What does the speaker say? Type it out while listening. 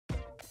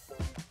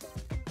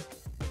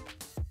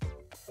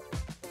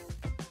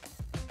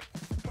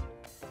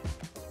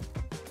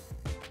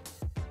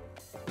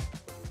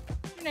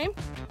your name?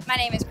 My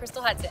name is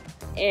Crystal Hudson.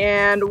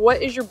 And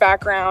what is your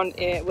background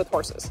with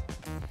horses?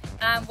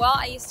 Well,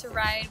 I used to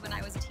ride when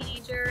I was a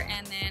teenager,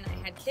 and then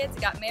I had kids,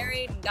 got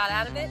married, and got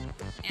out of it,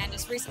 and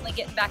just recently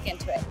getting back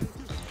into it.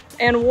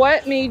 And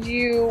what made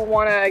you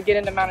want to get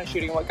into mounted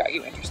shooting? What got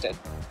you interested?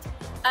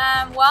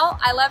 Well,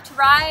 I love to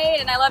ride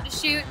and I love to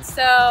shoot,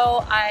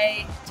 so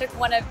I took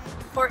one of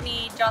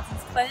Courtney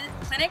Johnson's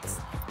clinics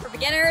for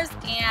beginners,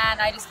 and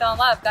I just fell in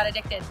love, got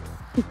addicted.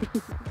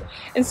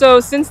 And so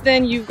since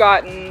then you've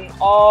gotten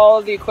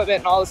all the equipment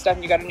and all the stuff,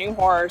 and you got a new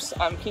horse.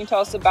 Can you tell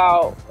us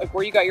about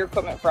where you got your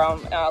equipment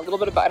from, a little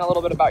bit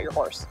about your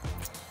horse?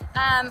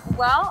 I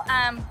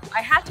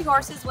had two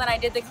horses when I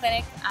did the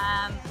clinic.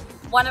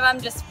 One of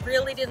them just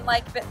really didn't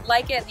like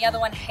it, and the other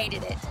one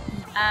hated it.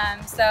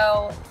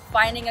 So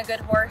finding a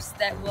good horse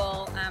that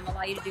will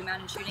allow you to do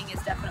mounted shooting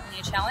is definitely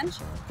a challenge.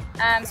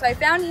 So I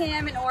found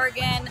him in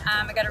Oregon.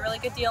 I got a really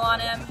good deal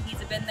on him. He's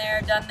been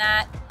there, done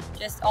that,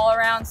 just all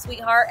around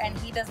sweetheart, and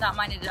he does not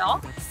mind it at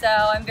all. So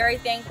I'm very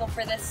thankful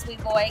for this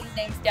sweet boy. His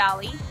name's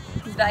Dally.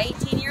 He's about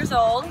 18 years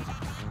old.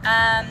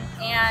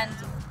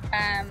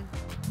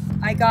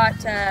 I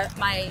got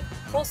my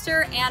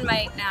holster and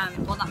my,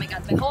 not my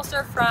guns, my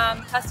holster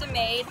from Custom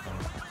Made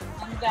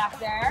on the back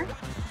there,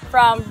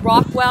 from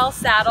Rockwell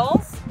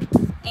Saddles,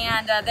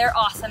 and they're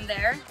awesome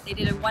there. They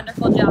did a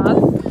wonderful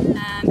job.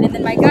 And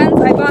then my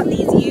guns, I bought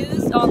these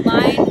used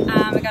online.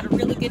 I got a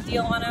really good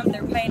deal on them.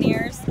 They're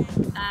Pioneers,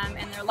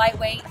 and they're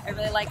lightweight. I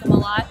really like them a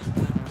lot.